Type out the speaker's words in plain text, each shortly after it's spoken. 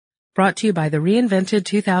Brought to you by the reinvented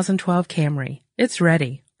 2012 Camry. It's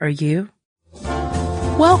ready. Are you?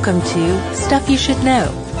 Welcome to Stuff You Should Know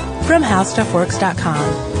from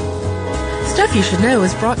HowStuffWorks.com. Stuff You Should Know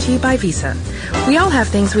is brought to you by Visa. We all have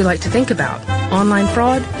things we like to think about. Online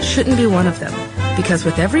fraud shouldn't be one of them, because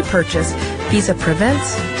with every purchase, Visa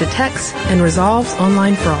prevents, detects, and resolves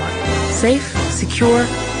online fraud. Safe, secure,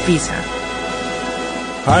 Visa.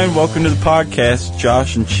 Hi, and welcome to the podcast.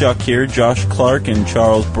 Josh and Chuck here. Josh Clark and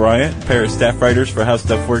Charles Bryant, pair of staff writers for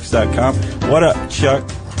HowStuffWorks.com. What up, Chuck?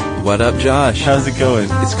 What up, Josh? How's it going?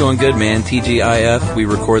 It's going good, man. TGIF. We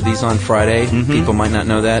record these on Friday. Mm-hmm. People might not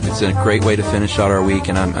know that. It's a great way to finish out our week,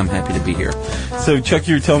 and I'm happy to be here. So, Chuck,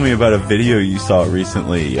 you were telling me about a video you saw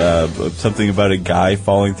recently, something about a guy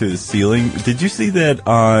falling through the ceiling. Did you see that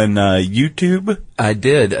on YouTube? I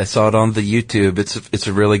did. I saw it on the YouTube. It's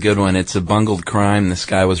a really good one. It's a bungled crime. This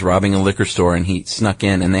guy was robbing a liquor store, and he snuck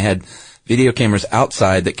in, and they had video cameras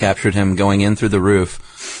outside that captured him going in through the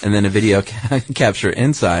roof, and then a video capture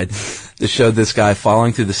inside that showed this guy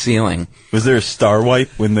falling through the ceiling. Was there a star wipe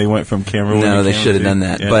when they went from camera one to camera two? No, they should have done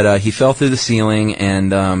that. Yeah. But he fell through the ceiling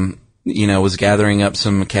and was gathering up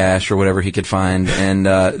some cash or whatever he could find, and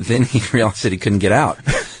then he realized that he couldn't get out.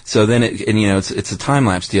 So then it's a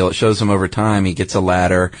time-lapse deal. It shows him over time. He gets a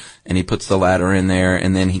ladder, and he puts the ladder in there,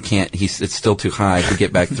 and then it's still too high to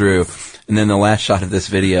get back through. And then the last shot of this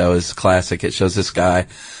video is classic. It shows this guy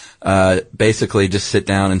basically just sit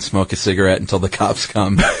down and smoke a cigarette until the cops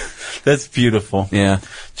come. That's beautiful. Yeah.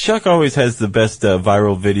 Chuck always has the best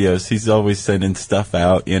viral videos. He's always sending stuff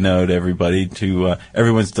out, to everybody, to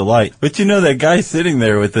everyone's delight. But that guy sitting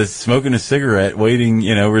there with smoking a cigarette, waiting,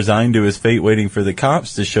 resigned to his fate, waiting for the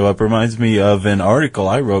cops to show up, reminds me of an article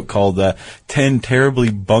I wrote called 10 Terribly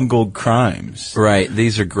Bungled Crimes. Right.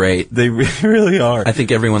 These are great. They really are. I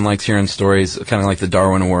think everyone likes hearing stories, kind of like the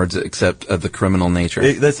Darwin Awards, except of the criminal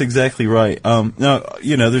nature. That's exactly right. Now,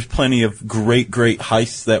 there's plenty of great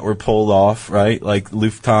heists that were pulled off, right? Like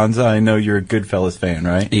Lufthansa. I know you're a Goodfellas fan,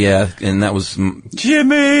 right? Yeah, and that was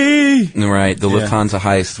Jimmy! Right, the Lufthansa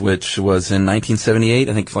heist, which was in 1978,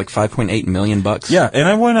 I think like $5.8 million. Yeah, and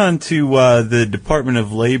I went on to the Department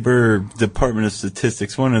of Labor, Department of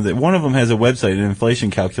Statistics. One of them has a website, an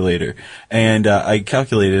inflation calculator, and I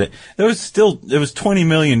calculated it. It was $20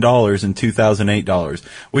 million in 2008 dollars,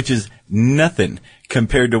 which is nothing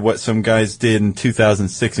compared to what some guys did in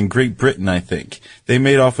 2006 in Great Britain, I think. They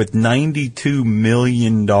made off with $92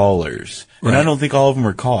 million. Right. And I don't think all of them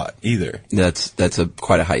were caught either. That's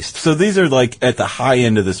quite a heist. So these are like at the high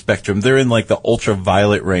end of the spectrum. They're in like the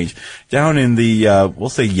ultraviolet range. Down in the, we'll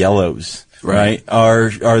say yellows. Right, are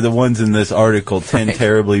the ones in this article, 10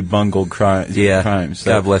 terribly bungled crimes. So,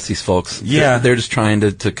 God bless these folks. Yeah. They're just trying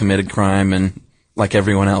to commit a crime and like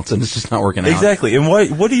everyone else, and it's just not working out. Exactly. And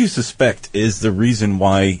what do you suspect is the reason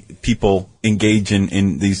why people engage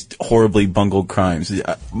in these horribly bungled crimes?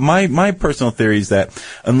 My personal theory is that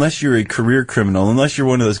unless you're a career criminal, unless you're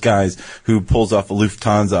one of those guys who pulls off a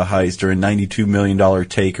Lufthansa heist or a $92 million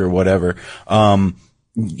take or whatever,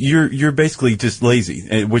 you're basically just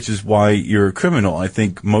lazy, which is why you're a criminal. I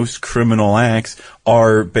think most criminal acts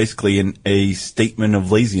are basically a statement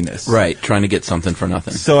of laziness. Right, trying to get something for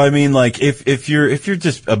nothing. So I mean, like if you're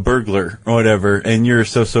just a burglar or whatever, and you're a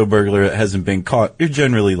so-so burglar that hasn't been caught, you're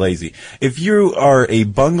generally lazy. If you are a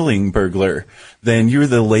bungling burglar, then you're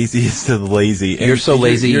the laziest of the lazy. You're so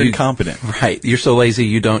lazy. You're incompetent. Right. You're so lazy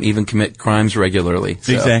you don't even commit crimes regularly.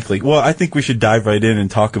 So. Exactly. Well, I think we should dive right in and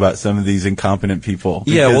talk about some of these incompetent people.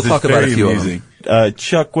 Yeah, we'll talk about a few of them.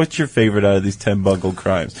 Chuck, what's your favorite out of these 10 bungled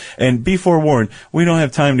crimes? And be forewarned, we don't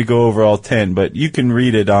have time to go over all 10, but you can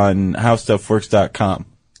read it on HowStuffWorks.com.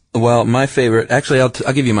 Well, my favorite, actually, I'll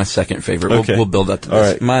give you my second favorite. Okay. We'll build up to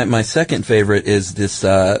this. All right. My second favorite is this,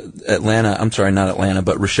 not Atlanta,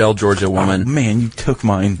 but Rochelle, Georgia woman. Oh, man, you took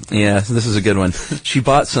mine. Yeah, this is a good one. She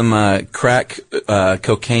bought some, crack,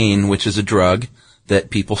 cocaine, which is a drug that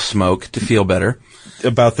people smoke to feel better.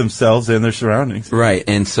 About themselves and their surroundings. Right.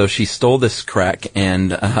 And so she stole this crack and,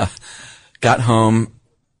 got home,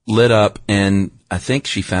 lit up, and I think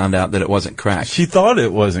she found out that it wasn't crack. She thought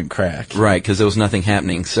it wasn't crack. Right, because there was nothing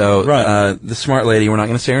happening. So, the smart lady, we're not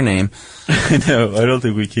going to say her name. No, I don't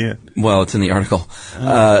think we can. Well, it's in the article.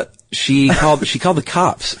 She called the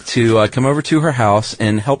cops to come over to her house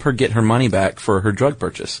and help her get her money back for her drug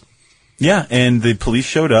purchase. Yeah, and the police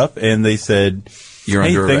showed up and they said, "You're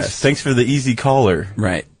under arrest. Thanks for the easy caller."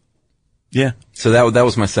 Right. Yeah. So that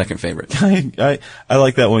was my second favorite. I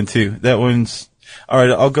like that one too. That one's all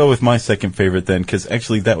right. I'll go with my second favorite then, because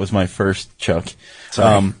actually that was my first, Chuck.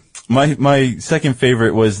 Sorry. My second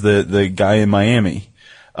favorite was the guy in Miami.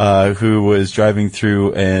 who was driving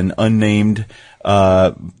through an unnamed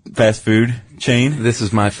fast food chain. This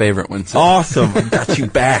is my favorite one. So. Awesome. Got you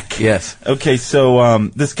back. Yes. Okay, so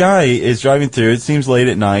this guy is driving through. It seems late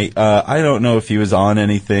at night. I don't know if he was on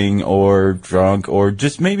anything or drunk or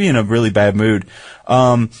just maybe in a really bad mood.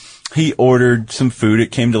 He ordered some food.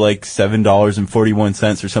 It came to like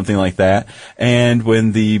 $7.41 or something like that. And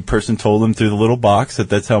when the person told him through the little box that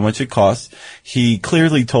that's how much it costs, he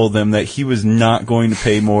clearly told them that he was not going to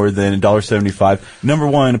pay more than $1.75. Number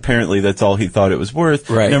one, apparently that's all he thought it was worth.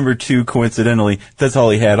 Right. Number two, coincidentally, that's all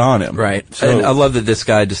he had on him. Right. So, and I love that this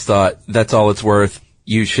guy just thought that's all it's worth.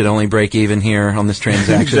 You should only break even here on this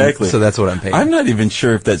transaction. Exactly. So that's what I'm paying. I'm not even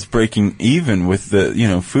sure if that's breaking even with the,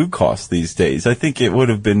 food costs these days. I think it would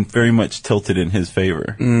have been very much tilted in his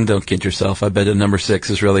favor. Don't kid yourself. I bet a number 6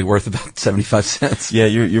 is really worth about 75 cents. Yeah,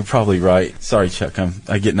 you're probably right. Sorry, Chuck.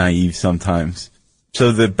 I get naive sometimes.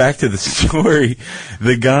 So back to the story,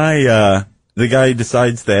 the guy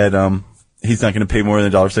decides that, he's not going to pay more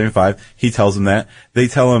than $1.75. He tells him that. They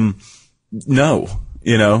tell him, no.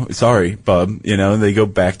 Sorry, bub. They go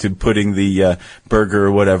back to putting the burger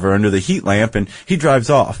or whatever under the heat lamp, and he drives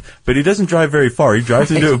off. But he doesn't drive very far. He drives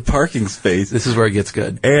into a parking space. This is where it gets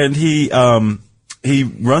good. And he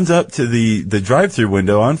runs up to the drive-through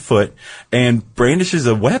window on foot and brandishes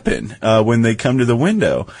a weapon when they come to the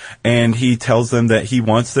window. And he tells them that he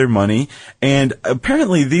wants their money. And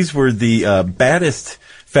apparently these were the baddest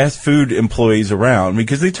fast food employees around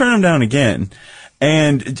because they turn him down again.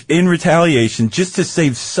 And in retaliation, just to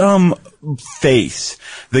save some face,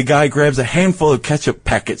 the guy grabs a handful of ketchup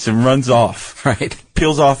packets and runs off. Right.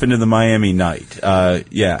 Peels off into the Miami night.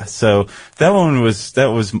 So that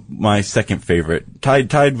was my second favorite.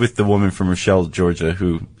 Tied with the woman from Rochelle, Georgia,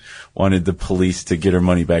 who wanted the police to get her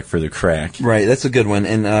money back for the crack. Right, that's a good one.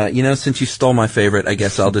 And since you stole my favorite, I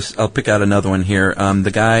guess I'll pick out another one here.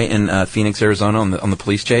 The guy in Phoenix, Arizona on the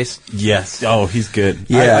police chase. Yes. Oh, he's good.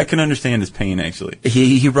 Yeah. I can understand his pain actually.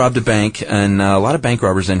 He robbed a bank, and a lot of bank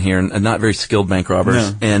robbers in here, and not very skilled bank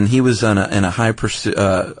robbers. No. And he was in a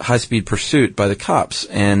high speed pursuit by the cops,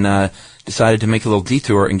 and decided to make a little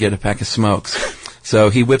detour and get a pack of smokes. So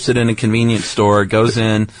he whips it in a convenience store, goes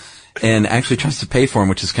in, and actually tries to pay for him,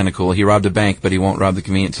 which is kind of cool. He robbed a bank, but he won't rob the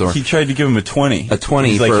convenience store. He tried to give him a 20. A 20.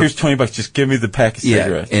 He's like, here's $20, just give me the pack of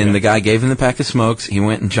cigarettes. And the guy gave him the pack of smokes. He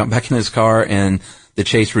went and jumped back in his car, and the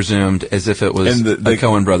chase resumed as if it was a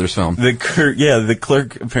Coen Brothers film. The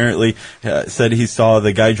clerk apparently said he saw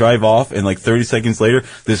the guy drive off, and like 30 seconds later,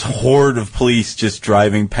 this horde of police just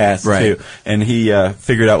driving past too. And he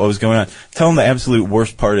figured out what was going on. Tell him the absolute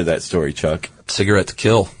worst part of that story, Chuck. Cigarette to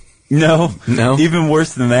kill. No. Even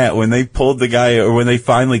worse than that, when they pulled the guy, or when they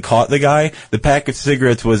finally caught the guy, the pack of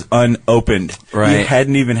cigarettes was unopened. Right. He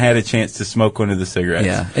hadn't even had a chance to smoke one of the cigarettes.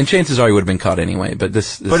 Yeah. And chances are he would have been caught anyway, but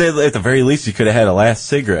this... But at the very least, he could have had a last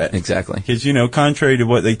cigarette. Exactly. Because, contrary to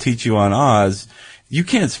what they teach you on Oz, you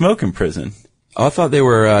can't smoke in prison. Oh, I thought they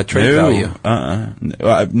were trade value.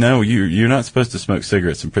 No, you're not supposed to smoke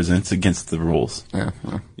cigarettes in prison. It's against the rules.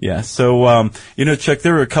 Yeah. So, Chuck,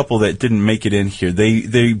 there were a couple that didn't make it in here.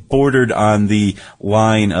 They bordered on the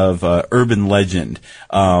line of urban legend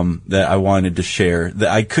that I wanted to share. That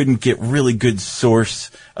I couldn't get really good sources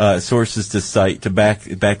to cite to back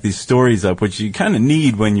these stories up, which you kind of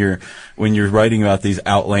need when you're writing about these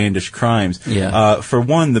outlandish crimes. Yeah. For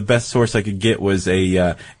one, the best source I could get was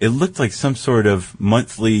it looked like some sort of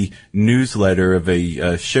monthly newsletter of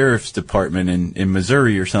a sheriff's department in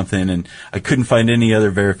Missouri or something, and I couldn't find any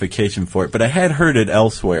other verification for it, but I had heard it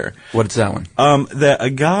elsewhere. What's that one? That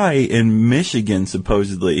a guy in Michigan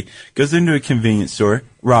supposedly goes into a convenience store,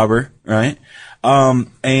 robber, right?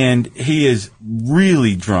 And he is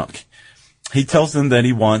really drunk. He tells them that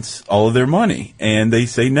he wants all of their money, and they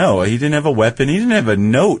say no. He didn't have a weapon. He didn't have a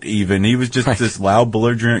note even. He was just this loud,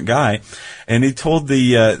 belligerent guy. And he told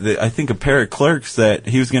I think a pair of clerks that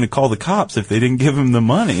he was going to call the cops if they didn't give him the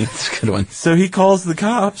money. That's a good one. So he calls the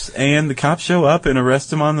cops, and the cops show up and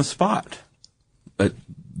arrest him on the spot. But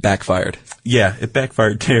backfired. Yeah, it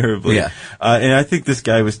backfired terribly. Yeah. And I think this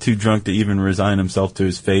guy was too drunk to even resign himself to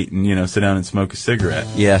his fate and, sit down and smoke a cigarette.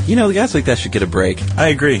 Yeah. The guys like that should get a break. I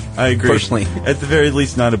agree. Personally. At the very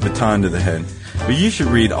least, not a baton to the head. But you should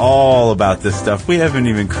read all about this stuff. We haven't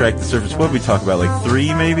even cracked the surface. What did we talk about? Like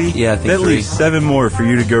 3, maybe? Yeah, I think that 3. leaves 7 more for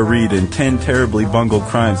you to go read in 10 terribly bungled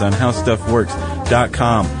crimes on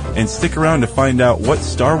HowStuffWorks.com. And stick around to find out what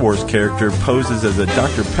Star Wars character poses as a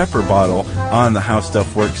Dr. Pepper bottle on the How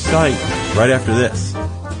Stuff Works site right after this.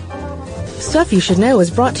 Stuff You Should Know is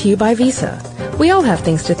brought to you by Visa. We all have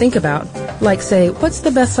things to think about, like, say, what's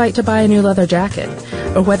the best site to buy a new leather jacket,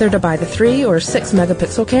 or whether to buy the 3 or 6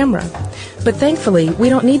 megapixel camera. But thankfully, we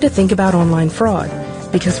don't need to think about online fraud,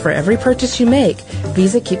 because for every purchase you make,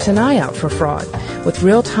 Visa keeps an eye out for fraud with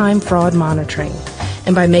real-time fraud monitoring,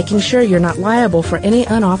 and by making sure you're not liable for any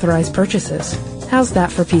unauthorized purchases. How's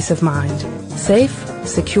that for peace of mind? Safe,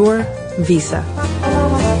 secure, Visa.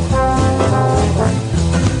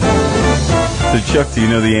 So Chuck, do you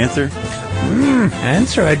know the answer?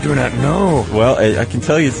 Answer I do not know. Well, I can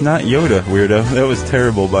tell you it's not Yoda, weirdo. That was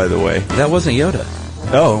terrible, by the way. That wasn't Yoda.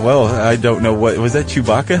 Oh, well, I don't know what... Was that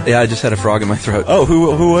Chewbacca? Yeah, I just had a frog in my throat. Oh,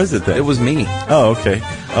 who was it then? It was me. Oh, okay.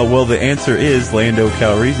 Well, the answer is Lando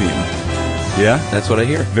Calrissian. Yeah? That's what I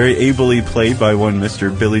hear. Very ably played by one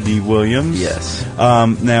Mr. Billy D. Williams. Yes.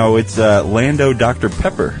 Now, it's Lando Dr.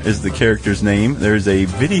 Pepper is the character's name. There's a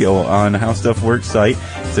video on How Stuff Works site.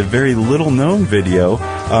 It's a very little-known video,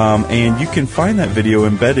 and you can find that video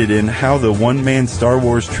embedded in how the one-man Star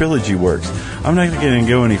Wars trilogy works. I'm not going to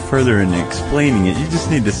go any further in explaining it. You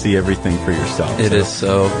just need to see everything for yourself. It is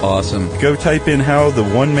so awesome. Go type in how the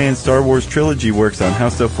one-man Star Wars trilogy works on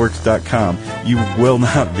howstuffworks.com. You will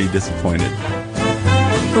not be disappointed.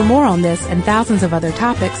 For more on this and thousands of other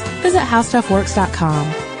topics, visit howstuffworks.com.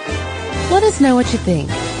 Let us know what you think.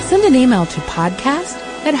 Send an email to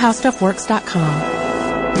podcast@howstuffworks.com.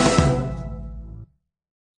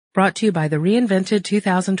 Brought to you by the reinvented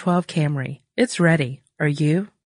 2012 Camry. It's ready. Are you?